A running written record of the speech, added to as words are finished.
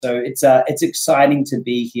So it's exciting to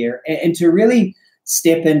be here and to really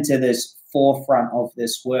step into this forefront of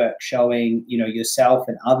this work, showing, yourself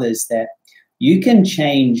and others that you can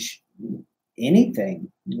change anything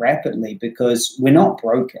rapidly because we're not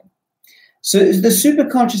broken. So the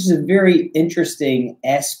superconscious is a very interesting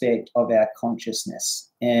aspect of our consciousness.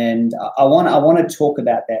 And I want to talk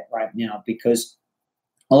about that right now, because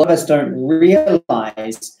a lot of us don't realize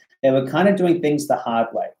that we're kind of doing things the hard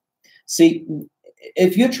way. See,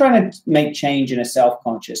 if you're trying to make change in a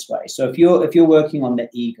self-conscious way, so if you're working on the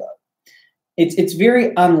ego, it's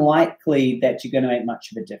very unlikely that you're going to make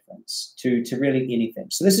much of a difference to really anything.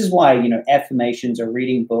 So this is why, affirmations or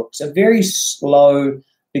reading books are very slow,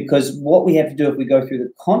 because what we have to do if we go through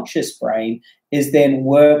the conscious brain is then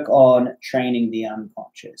work on training the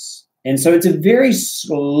unconscious. And so it's a very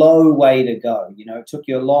slow way to go. It took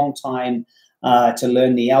you a long time to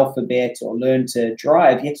learn the alphabet or learn to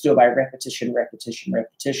drive. You have to do it by repetition. But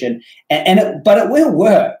it will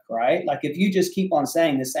work, right? Like if you just keep on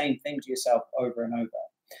saying the same thing to yourself over and over.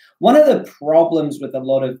 One of the problems with a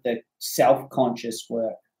lot of the self-conscious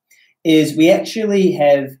work is we actually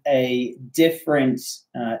have a different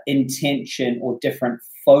intention or different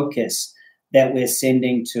focus that we're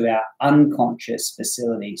sending to our unconscious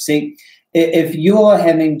facility. See, if you're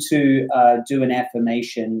having to do an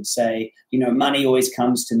affirmation, say, money always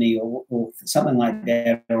comes to me, or something like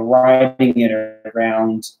that, or writing it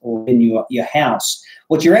around or in your house,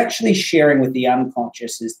 what you're actually sharing with the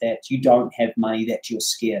unconscious is that you don't have money, that you're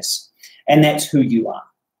scarce, and that's who you are.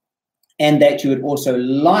 And that you would also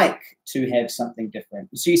like to have something different.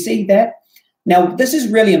 So you see that? Now, this is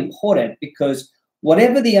really important, because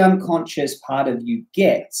whatever the unconscious part of you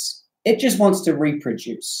gets, it just wants to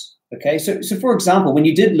reproduce. Okay, so for example, when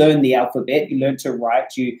you did learn the alphabet, you learned to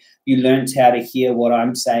write, you learned how to hear what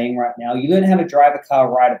I'm saying right now, you learn how to drive a car,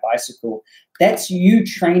 ride a bicycle. That's you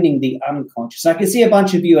training the unconscious. I can see a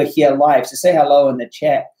bunch of you are here live, so say hello in the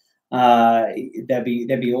chat. That'd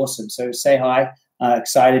be awesome. So say hi.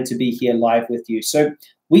 Excited to be here live with you. So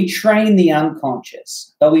we train the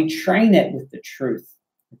unconscious, but we train it with the truth,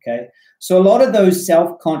 okay? So a lot of those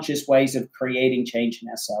self-conscious ways of creating change in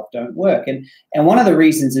ourselves don't work. And one of the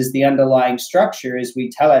reasons is the underlying structure is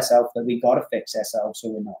we tell ourselves that we got to fix ourselves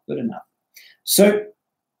or we're not good enough. So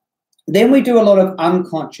then we do a lot of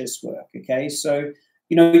unconscious work, okay? So,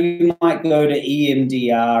 you might go to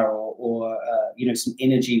EMDR or some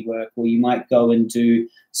energy work, or you might go and do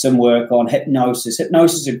some work on hypnosis.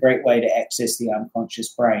 Hypnosis is a great way to access the unconscious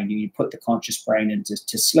brain. You put the conscious brain into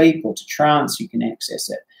sleep or to trance, you can access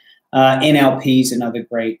it. NLP is another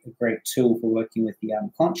great tool for working with the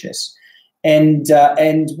unconscious. And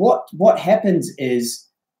what happens is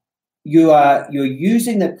you're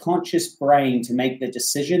using the conscious brain to make the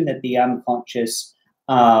decision that the unconscious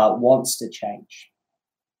wants to change.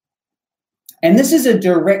 And this is a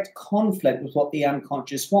direct conflict with what the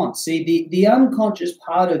unconscious wants. See, the unconscious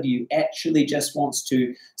part of you actually just wants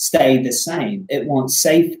to stay the same. It wants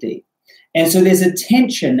safety. And so there's a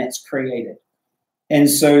tension that's created. And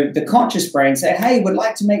so the conscious brain say, hey, we'd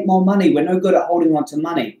like to make more money. We're no good at holding on to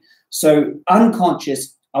money. So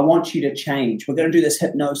unconscious, I want you to change. We're going to do this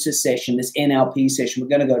hypnosis session, this NLP session.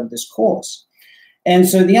 We're going to go to this course. And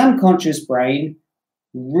so the unconscious brain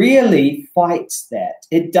really fights that.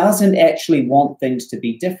 It doesn't actually want things to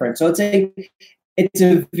be different. So it's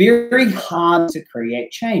a very hard to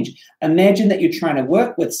create change. Imagine that you're trying to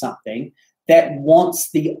work with something that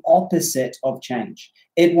wants the opposite of change.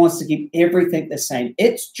 It wants to keep everything the same.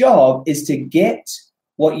 Its job is to get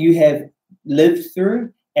what you have lived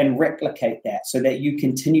through and replicate that so that you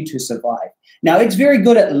continue to survive. Now, it's very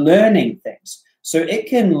good at learning things. So it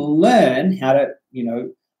can learn how to,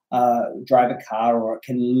 drive a car, or it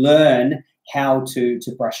can learn how to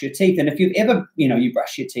brush your teeth. And if you've ever, you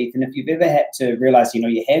brush your teeth, and if you've ever had to realize,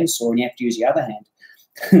 your hand's sore and you have to use the other hand,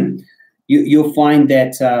 you'll find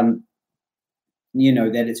that,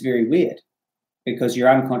 that it's very weird because you're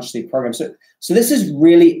unconsciously programmed. So this is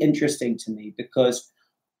really interesting to me, because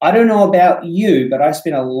I don't know about you, but I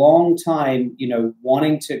spent a long time,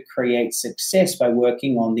 wanting to create success by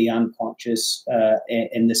working on the unconscious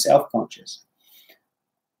and the self-conscious.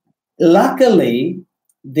 Luckily,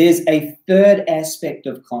 there's a third aspect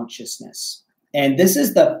of consciousness, and this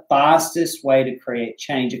is the fastest way to create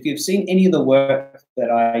change. If you've seen any of the work that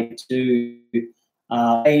I do,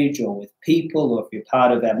 or with people, or if you're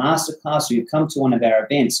part of our masterclass, or you've come to one of our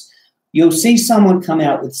events, you'll see someone come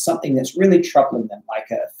out with something that's really troubling them, like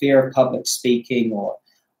a fear of public speaking, or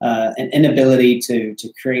an inability to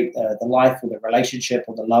create the life or the relationship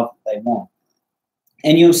or the love that they want.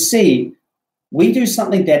 And you'll see we do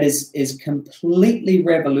something that is completely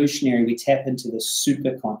revolutionary. We tap into the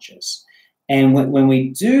superconscious. And when we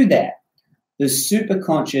do that, the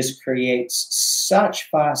superconscious creates such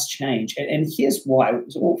fast change. And here's why.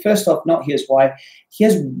 Well, first off, not here's why.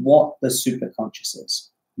 Here's what the superconscious is.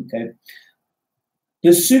 Okay. The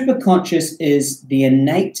superconscious is the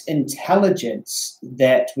innate intelligence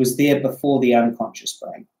that was there before the unconscious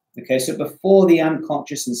brain. Okay, so before the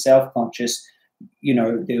unconscious and self-conscious,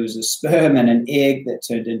 there was a sperm and an egg that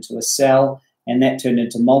turned into a cell, and that turned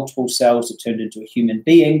into multiple cells that turned into a human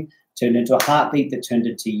being, turned into a heartbeat that turned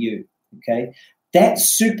into you. Okay, that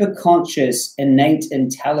superconscious innate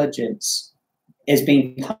intelligence is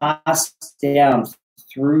being passed down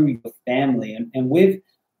through your family, and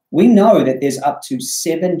we know that there's up to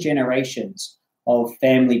 7 generations of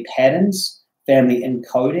family patterns, family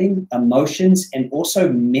encoding, emotions, and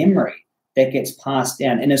also memory that gets passed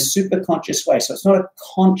down in a superconscious way. So it's not a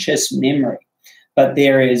conscious memory, but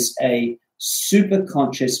there is a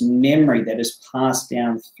superconscious memory that is passed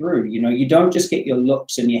down through. You don't just get your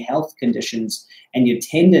looks and your health conditions and your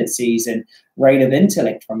tendencies and rate of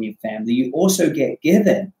intellect from your family. You also get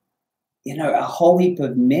given a whole heap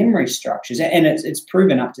of memory structures, and it's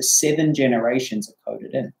proven up to 7 generations are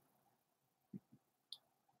coded in.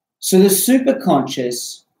 So the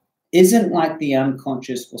superconscious isn't like the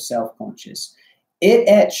unconscious or self-conscious. It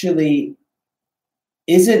actually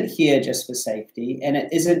isn't here just for safety, and it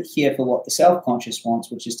isn't here for what the self-conscious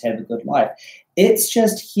wants, which is to have a good life. It's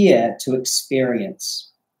just here to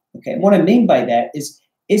experience. Okay, and what I mean by that is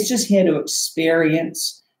it's just here to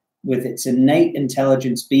experience with its innate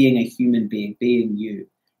intelligence being a human being, being you.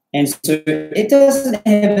 And so it doesn't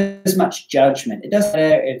have as much judgment. It doesn't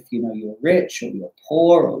matter if you're rich or you're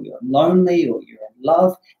poor or you're lonely or you're in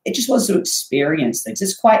love. It just wants to experience things.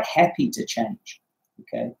 It's quite happy to change.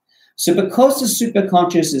 Okay. So because the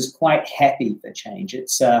superconscious is quite happy for change,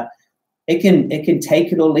 it can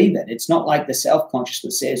take it or leave it. It's not like the self-conscious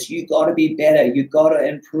that says, you gotta be better, you gotta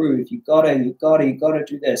improve, you gotta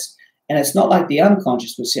do this. And it's not like the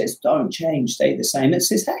unconscious which says, don't change, stay the same. It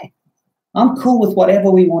says, hey, I'm cool with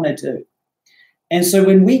whatever we want to do. And so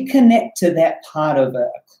when we connect to that part of a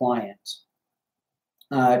client,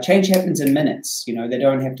 change happens in minutes. They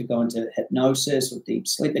don't have to go into hypnosis or deep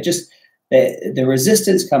sleep. The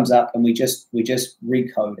resistance comes up and we just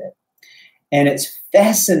recode it. And it's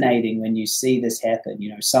fascinating when you see this happen.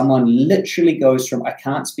 Someone literally goes from, I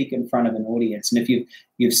can't speak in front of an audience. And if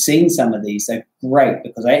you've seen some of these, they're great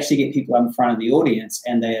because I actually get people in front of the audience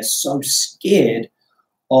and they are so scared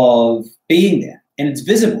of being there. And it's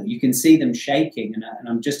visible. You can see them shaking. And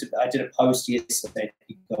I did a post yesterday.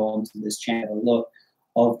 You can go onto this channel, look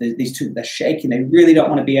of these two, they're shaking. They really don't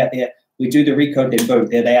want to be out there. We do the recode, then boom,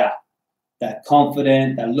 there they are. They're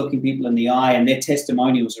confident, they're looking people in the eye, and their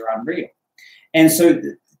testimonials are unreal. And so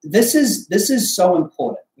this is so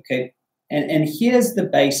important, okay? And here's the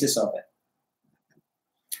basis of it.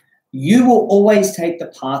 You will always take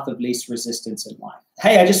the path of least resistance in life.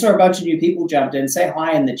 Hey, I just saw a bunch of new people jumped in. Say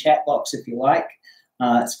hi in the chat box if you like.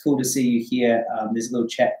 It's cool to see you here. There's a little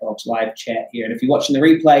chat box, live chat here. And if you're watching the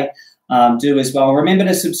replay, do as well. Remember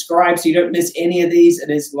to subscribe so you don't miss any of these. It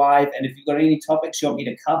is live. And if you've got any topics you want me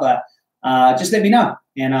to cover, just let me know.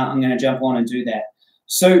 And I'm going to jump on and do that.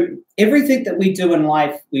 So everything that we do in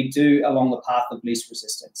life, we do along the path of least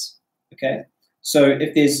resistance, okay? So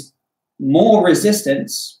if there's more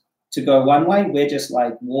resistance to go one way, we're just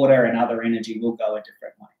like water and other energy, we'll go a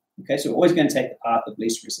different way, okay? So we're always going to take the path of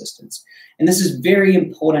least resistance. And this is very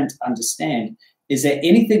important to understand. Is there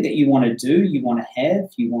anything that you want to do, you want to have,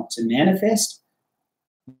 you want to manifest,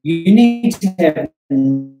 you need to have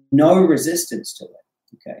no resistance to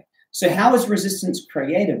it, okay? So how is resistance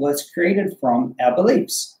created? Well, it's created from our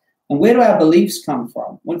beliefs. And where do our beliefs come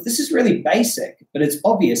from? Well, this is really basic, but it's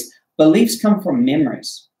obvious. Beliefs come from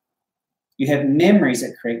memories. You have memories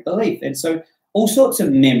that create belief. And so all sorts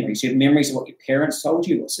of memories. You have memories of what your parents told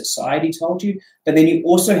you, what society told you, but then you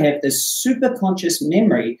also have this superconscious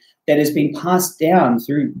memory that has been passed down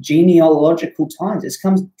through genealogical times. It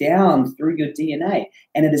comes down through your DNA,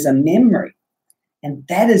 and it is a memory. And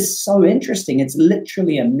that is so interesting. It's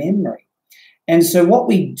literally a memory. And so what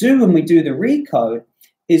we do when we do the recode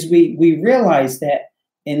is we realize that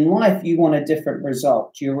in life you want a different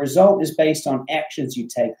result. Your result is based on actions you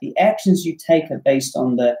take. The actions you take are based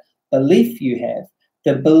on the belief you have.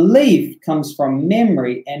 The belief comes from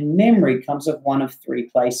memory, and memory comes of one of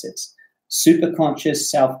 3 places: superconscious,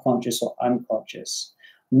 self-conscious, or unconscious.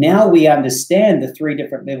 Now we understand the 3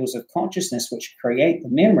 different levels of consciousness which create the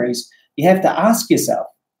memories. You have to ask yourself,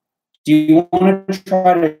 do you want to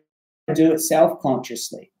try to do it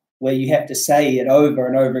self-consciously, where you have to say it over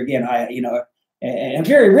and over again? And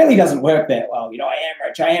it really doesn't work that well. I am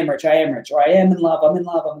rich, I am rich, I am rich, or I am in love, I'm in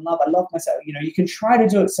love, I'm in love, I love myself. You can try to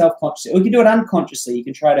do it self-consciously, or you can do it unconsciously. You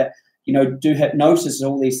can try to, do hypnosis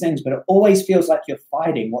and all these things, but it always feels like you're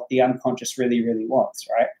fighting what the unconscious really, really wants,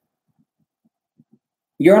 right?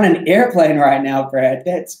 You're on an airplane right now, Brad.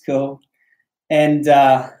 That's cool. And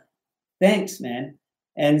thanks, man.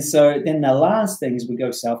 And so then the last thing is we go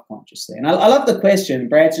self-consciously. And I love the question.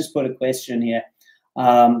 Brad's just put a question here.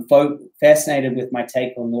 Fascinated with my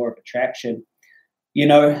take on law of attraction.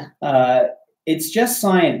 It's just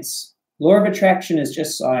science. Law of attraction is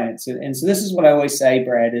just science. And so this is what I always say,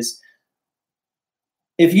 Brad, is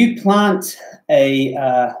if you plant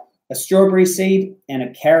a strawberry seed and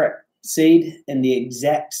a carrot seed in the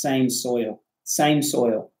exact same soil,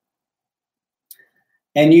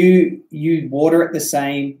 and you water it the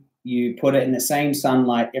same, you put it in the same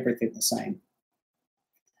sunlight, everything the same,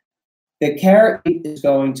 the carrot is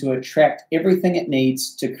going to attract everything it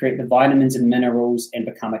needs to create the vitamins and minerals and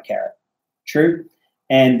become a carrot. True?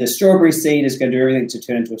 And the strawberry seed is going to do everything to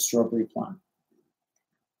turn into a strawberry plant.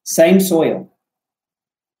 Same soil,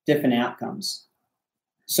 different outcomes.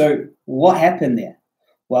 So what happened there?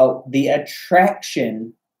 Well, the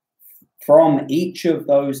attraction from each of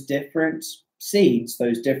those different seeds,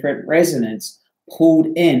 those different resonance,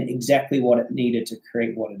 pulled in exactly what it needed to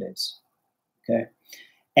create what it is. Okay?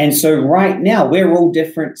 And so right now, we're all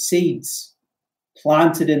different seeds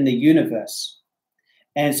planted in the universe.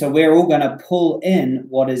 And so we're all going to pull in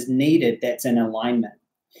what is needed that's in alignment.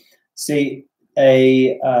 See, a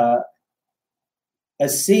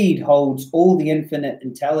seed holds all the infinite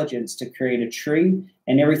intelligence to create a tree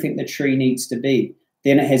and everything the tree needs to be.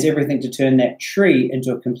 Then it has everything to turn that tree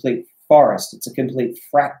into a complete forest. It's a complete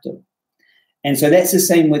fractal. And so that's the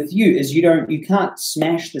same with you, is you can't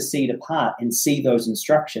smash the seed apart and see those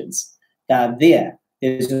instructions. They're there.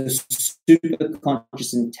 There's a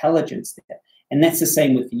superconscious intelligence there. And that's the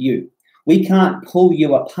same with you. We can't pull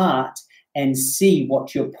you apart and see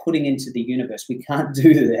what you're putting into the universe. We can't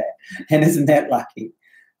do that. And isn't that lucky?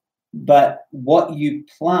 But what you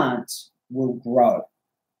plant will grow.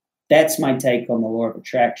 That's my take on the law of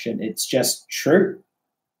attraction. It's just true.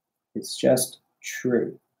 It's just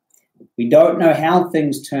true. We don't know how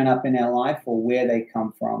things turn up in our life or where they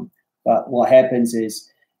come from. But what happens is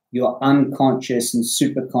your unconscious and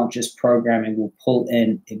superconscious programming will pull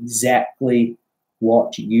in exactly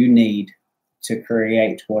what you need to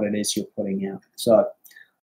create what it is you're putting out. So